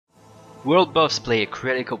World buffs play a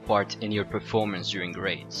critical part in your performance during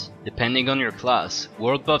raids. Depending on your class,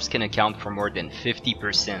 world buffs can account for more than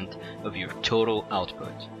 50% of your total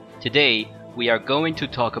output. Today, we are going to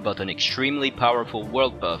talk about an extremely powerful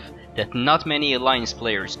world buff that not many Alliance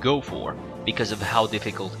players go for because of how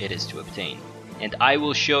difficult it is to obtain. And I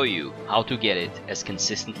will show you how to get it as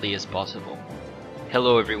consistently as possible.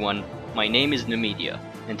 Hello everyone, my name is Numedia,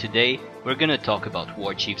 and today we're gonna talk about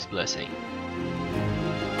Warchief's Blessing.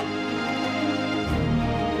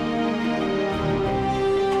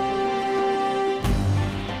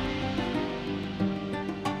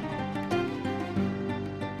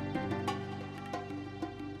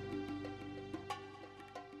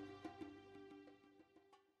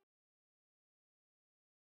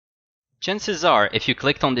 Chances are, if you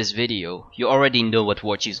clicked on this video, you already know what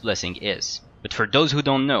Warchief's Blessing is. But for those who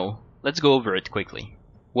don't know, let's go over it quickly.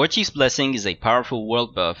 Warchief's Blessing is a powerful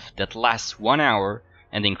world buff that lasts 1 hour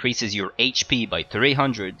and increases your HP by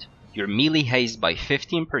 300, your melee haste by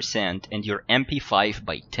 15% and your MP5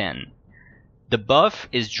 by 10. The buff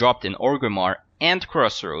is dropped in Orgrimmar and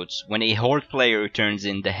Crossroads when a Horde player turns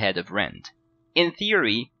in the Head of Rend. In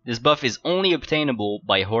theory, this buff is only obtainable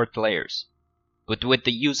by Horde players. But with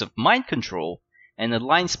the use of mind control, an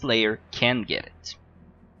Alliance player can get it.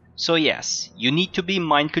 So yes, you need to be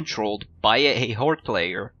mind controlled by a Horde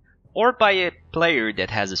player, or by a player that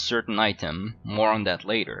has a certain item, more on that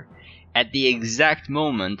later, at the exact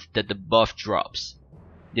moment that the buff drops.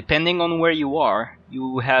 Depending on where you are,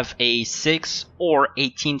 you have a 6 or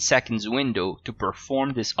 18 seconds window to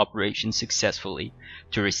perform this operation successfully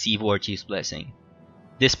to receive Warchief's Blessing.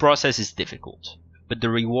 This process is difficult, but the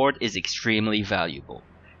reward is extremely valuable.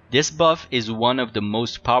 This buff is one of the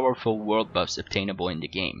most powerful world buffs obtainable in the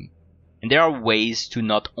game, and there are ways to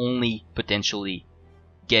not only potentially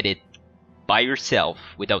get it by yourself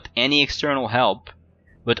without any external help,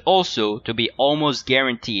 but also to be almost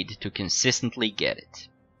guaranteed to consistently get it,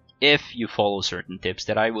 if you follow certain tips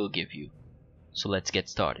that I will give you. So let's get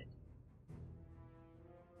started.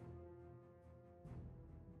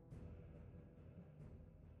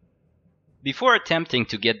 Before attempting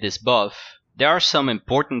to get this buff, there are some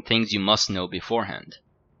important things you must know beforehand.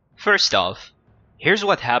 First off, here's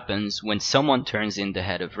what happens when someone turns in the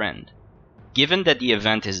Head of Rend. Given that the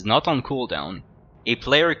event is not on cooldown, a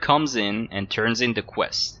player comes in and turns in the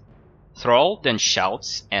quest. Thrall then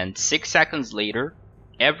shouts, and 6 seconds later,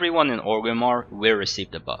 everyone in Orgrimmar will receive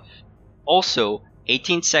the buff. Also,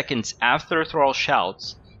 18 seconds after Thrall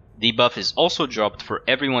shouts, the buff is also dropped for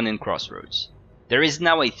everyone in Crossroads. There is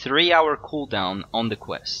now a 3-hour cooldown on the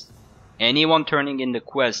quest. Anyone turning in the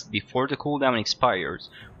quest before the cooldown expires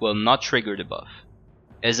will not trigger the buff.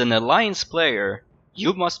 As an Alliance player,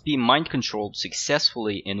 you must be mind controlled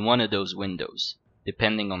successfully in one of those windows,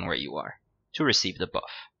 depending on where you are, to receive the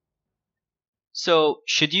buff. So,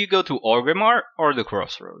 should you go to Orgrimmar or the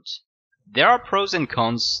Crossroads? There are pros and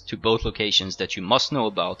cons to both locations that you must know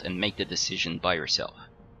about and make the decision by yourself.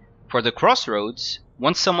 For the Crossroads,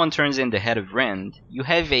 once someone turns in the Head of Rend, you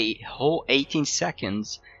have a whole 18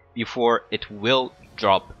 seconds before it will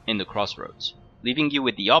drop in the Crossroads, leaving you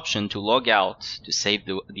with the option to log out to save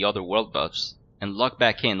the other world buffs and log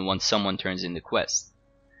back in once someone turns in the quest.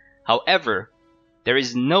 However, there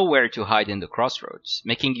is nowhere to hide in the Crossroads,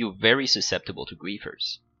 making you very susceptible to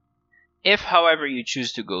griefers. If, however, you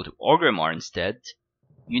choose to go to Orgrimmar instead,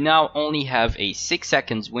 you now only have a 6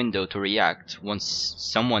 seconds window to react once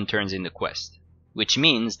someone turns in the quest, which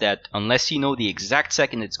means that unless you know the exact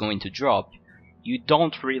second it's going to drop, you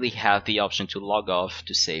don't really have the option to log off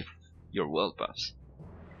to save your world buffs.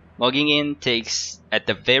 Logging in takes at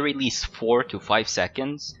the very least 4 to 5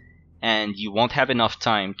 seconds, and you won't have enough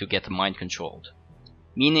time to get mind controlled,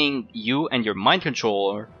 meaning you and your mind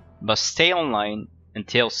controller must stay online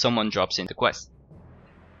until someone drops in the quest.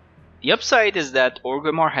 The upside is that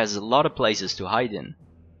Orgrimmar has a lot of places to hide in.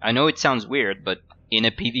 I know it sounds weird, but in a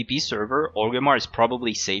PvP server, Orgrimmar is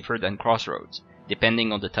probably safer than Crossroads,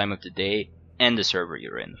 depending on the time of the day and the server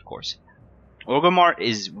you're in, of course. Orgrimmar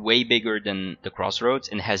is way bigger than the Crossroads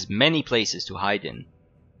and has many places to hide in.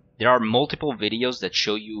 There are multiple videos that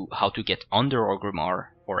show you how to get under Orgrimmar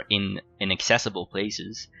or in inaccessible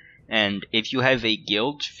places, and if you have a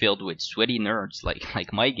guild filled with sweaty nerds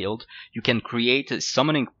like my guild, you can create a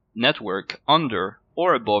summoning network under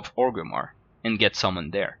or above Orgrimmar and get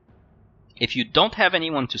summoned there. If you don't have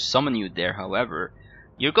anyone to summon you there, however,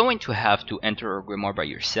 you're going to have to enter Orgrimmar by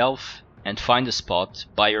yourself and find a spot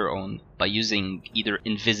by your own by using either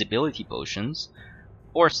invisibility potions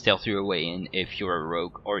or stealth your way in if you're a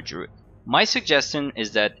rogue or a druid. My suggestion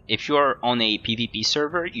is that if you are on a PvP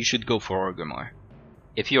server, you should go for Orgrimmar.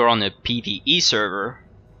 If you are on a PvE server,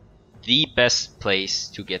 the best place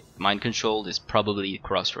to get mind controlled is probably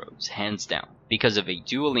Crossroads, hands down, because of a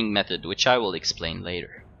dueling method which I will explain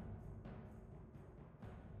later.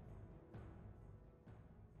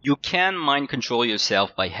 You can mind control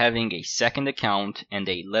yourself by having a second account and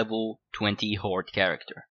a level 20 Horde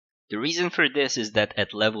character. The reason for this is that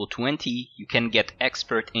at level 20 you can get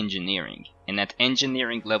Expert Engineering, and at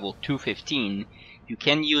Engineering level 215 you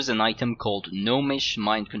can use an item called Gnomish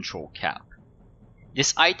Mind Control Cap.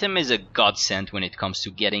 This item is a godsend when it comes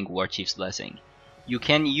to getting Warchief's Blessing. You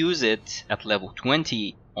can use it at level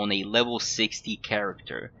 20 on a level 60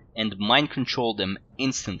 character and mind control them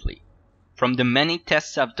instantly. From the many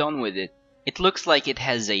tests I've done with it, it looks like it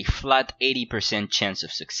has a flat 80% chance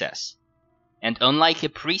of success. And unlike a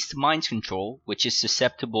Priest Mind Control, which is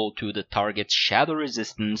susceptible to the target's shadow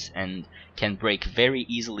resistance and can break very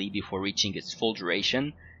easily before reaching its full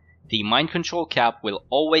duration, the Mind Control Cap will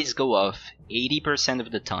always go off 80%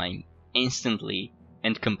 of the time, instantly,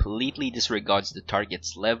 and completely disregards the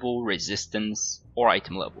target's level, resistance, or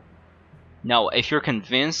item level. Now, if you're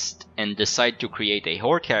convinced and decide to create a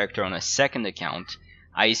Horde character on a second account,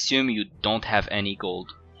 I assume you don't have any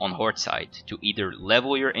gold on Horde side to either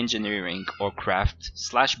level your engineering or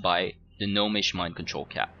craft/buy the Gnomish Mind Control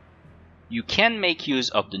Cap. You can make use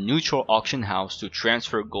of the neutral auction house to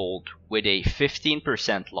transfer gold with a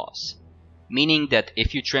 15% loss, meaning that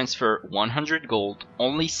if you transfer 100 gold,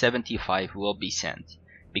 only 75 will be sent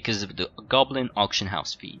because of the goblin auction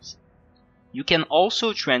house fees. You can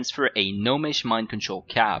also transfer a Gnomish Mind Control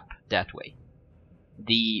Cap that way.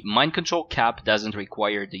 The Mind Control Cap doesn't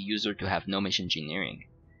require the user to have Gnomish Engineering,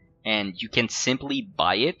 and you can simply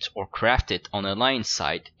buy it or craft it on Alliance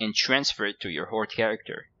side and transfer it to your Horde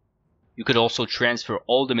character. You could also transfer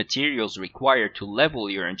all the materials required to level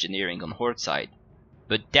your engineering on Horde side,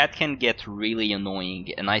 but that can get really annoying,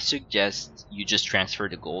 and I suggest you just transfer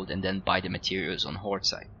the gold and then buy the materials on Horde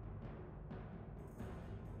side.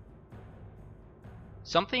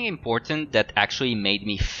 Something important that actually made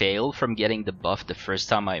me fail from getting the buff the first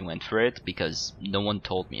time I went for it, because no one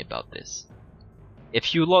told me about this.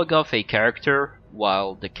 If you log off a character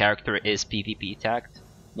while the character is PvP tagged,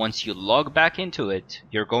 once you log back into it,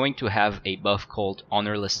 you're going to have a buff called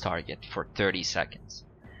Honorless Target for 30 seconds.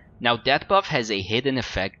 Now that buff has a hidden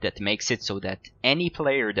effect that makes it so that any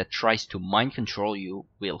player that tries to mind control you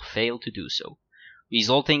will fail to do so,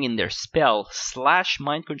 resulting in their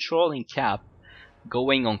spell/mind controlling cap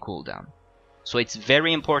going on cooldown. So it's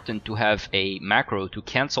very important to have a macro to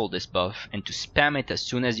cancel this buff and to spam it as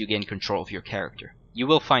soon as you gain control of your character. You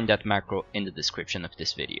will find that macro in the description of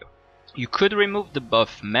this video. You could remove the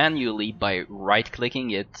buff manually by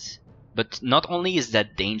right-clicking it, but not only is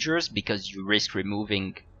that dangerous because you risk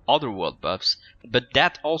removing other world buffs, but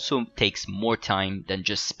that also takes more time than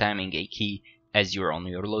just spamming a key as you're on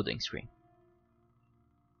your loading screen.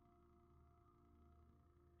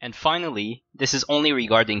 And finally, this is only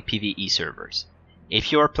regarding PvE servers.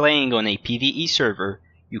 If you are playing on a PvE server,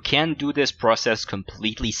 you can do this process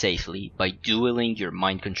completely safely by dueling your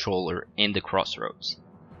mind controller in the Crossroads.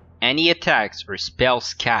 Any attacks or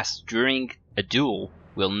spells cast during a duel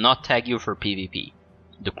will not tag you for PvP.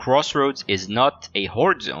 The Crossroads is not a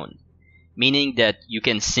Horde zone, meaning that you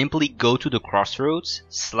can simply go to the Crossroads,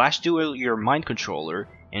 /duel your mind controller,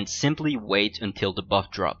 and simply wait until the buff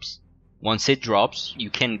drops. Once it drops,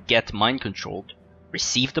 you can get mind controlled,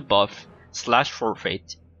 receive the buff,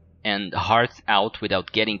 /forfeit, and hearth out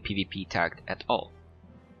without getting PvP tagged at all.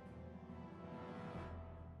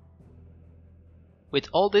 With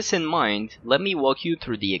all this in mind, let me walk you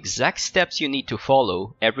through the exact steps you need to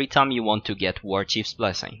follow every time you want to get Warchief's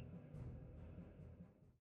Blessing.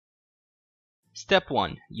 Step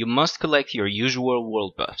 1. You must collect your usual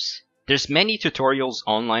world buffs. There's many tutorials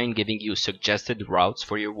online giving you suggested routes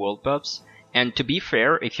for your world buffs, and to be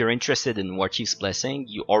fair, if you're interested in Warchief's Blessing,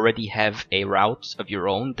 you already have a route of your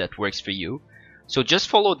own that works for you. So just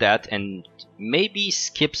follow that and maybe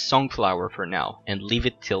skip Sunflower for now and leave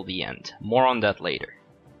it till the end. More on that later.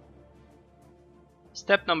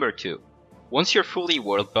 Step number 2. Once you're fully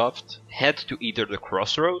world buffed, head to either the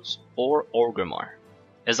Crossroads or Orgrimmar.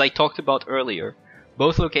 As I talked about earlier,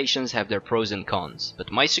 both locations have their pros and cons,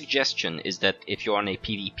 but my suggestion is that if you're on a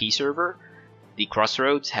PvP server, the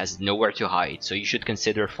Crossroads has nowhere to hide, so you should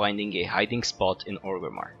consider finding a hiding spot in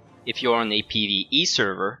Orgrimmar. If you're on a PvE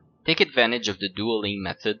server, take advantage of the dueling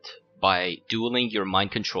method by dueling your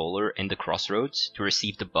mind controller in the Crossroads to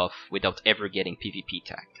receive the buff without ever getting PvP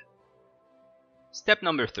tagged. Step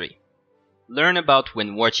number 3. Learn about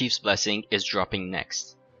when Warchief's Blessing is dropping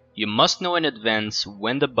next. You must know in advance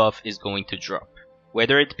when the buff is going to drop,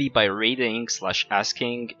 whether it be by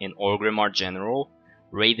reading/asking in Orgrimmar General,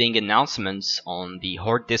 reading announcements on the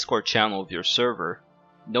Horde Discord channel of your server,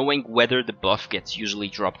 knowing whether the buff gets usually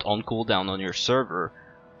dropped on cooldown on your server,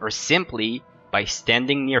 or simply by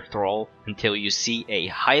standing near Thrall until you see a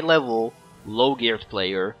high-level, low-geared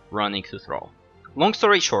player running to Thrall. Long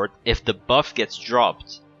story short, if the buff gets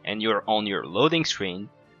dropped and you're on your loading screen,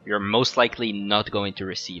 you're most likely not going to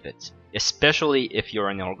receive it, especially if you're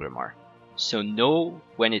an Orgrimmar. So know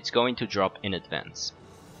when it's going to drop in advance.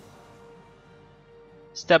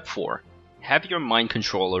 Step 4. Have your mind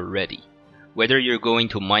controller ready. Whether you're going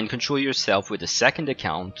to mind control yourself with a second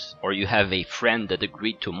account, or you have a friend that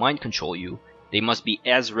agreed to mind control you, they must be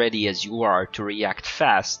as ready as you are to react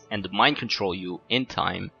fast and mind control you in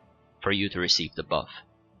time for you to receive the buff.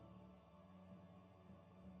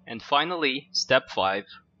 And finally, step 5,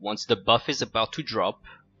 once the buff is about to drop,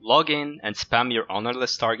 log in and spam your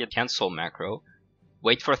Honorless target cancel macro,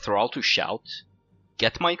 wait for Thrall to shout,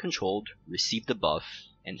 get mind controlled, receive the buff,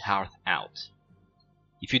 and hearth out.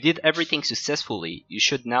 If you did everything successfully, you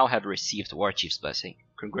should now have received Warchief's blessing.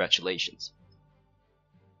 Congratulations.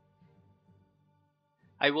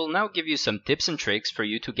 I will now give you some tips and tricks for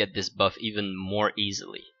you to get this buff even more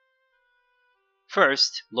easily.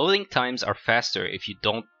 First, loading times are faster if you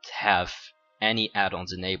don't have any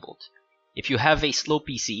add-ons enabled. If you have a slow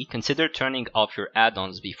PC, consider turning off your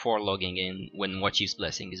add-ons before logging in when Warchief's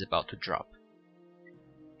blessing is about to drop.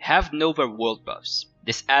 Have Nova world buffs.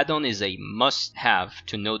 This add-on is a must-have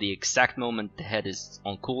to know the exact moment the head is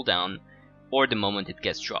on cooldown or the moment it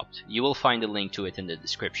gets dropped. You will find a link to it in the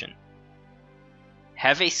description.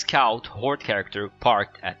 Have a scout horde character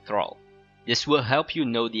parked at Thrall. This will help you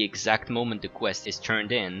know the exact moment the quest is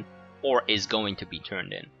turned in or is going to be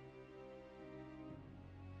turned in.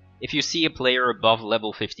 If you see a player above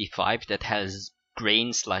level 55 that has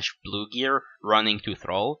green/blue gear running to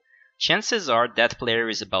Thrall, chances are that player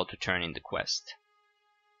is about to turn in the quest.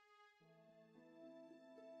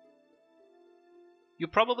 You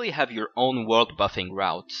probably have your own world buffing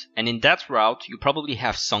route, and in that route you probably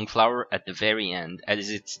have Sunflower at the very end, as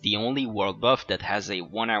it's the only world buff that has a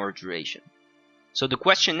 1-hour duration. So the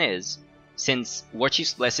question is, since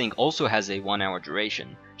Warchief's blessing also has a 1-hour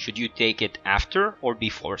duration, should you take it after or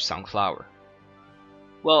before Sunflower?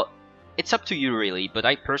 Well, it's up to you really, but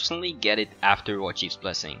I personally get it after Warchief's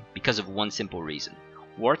blessing because of one simple reason.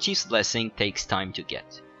 Warchief's blessing takes time to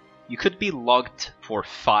get. You could be logged for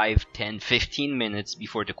 5, 10, 15 minutes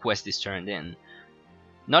before the quest is turned in,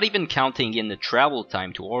 not even counting in the travel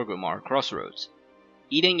time to Orgrimmar Crossroads,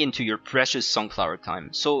 eating into your precious Sunflower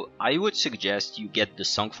time, so I would suggest you get the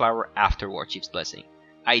Sunflower after Warchief's blessing,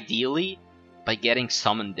 ideally by getting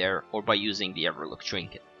summoned there or by using the Everlook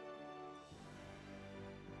trinket.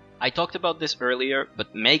 I talked about this earlier,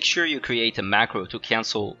 but make sure you create a macro to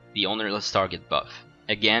cancel the Honorless target buff.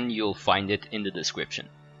 Again, you'll find it in the description.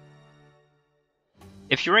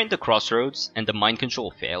 If you're in the Crossroads and the mind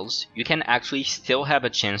control fails, you can actually still have a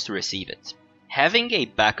chance to receive it. Having a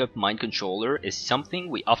backup mind controller is something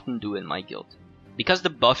we often do in my guild. Because the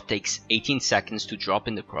buff takes 18 seconds to drop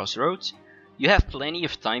in the Crossroads, you have plenty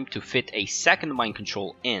of time to fit a second mind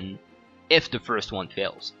control in if the first one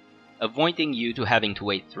fails, avoiding you to having to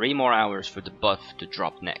wait 3 more hours for the buff to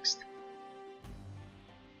drop next.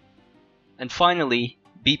 And finally,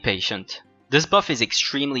 be patient. This buff is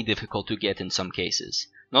extremely difficult to get in some cases,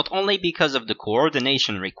 not only because of the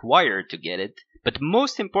coordination required to get it, but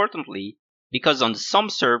most importantly, because on some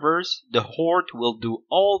servers, the Horde will do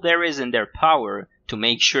all there is in their power to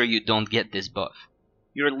make sure you don't get this buff.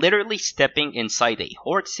 You're literally stepping inside a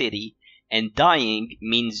Horde city, and dying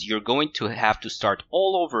means you're going to have to start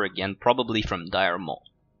all over again, probably from Dire Maul.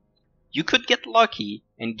 You could get lucky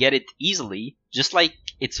and get it easily, just like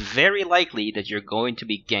it's very likely that you're going to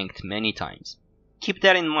be ganked many times. Keep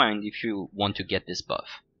that in mind if you want to get this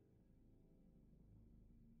buff.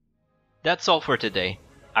 That's all for today.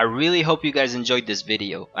 I really hope you guys enjoyed this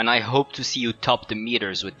video, and I hope to see you top the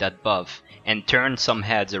meters with that buff and turn some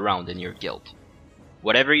heads around in your guild.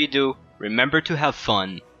 Whatever you do, remember to have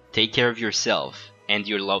fun, take care of yourself and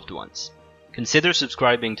your loved ones. Consider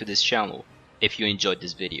subscribing to this channel if you enjoyed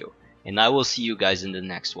this video, and I will see you guys in the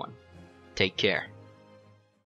next one. Take care.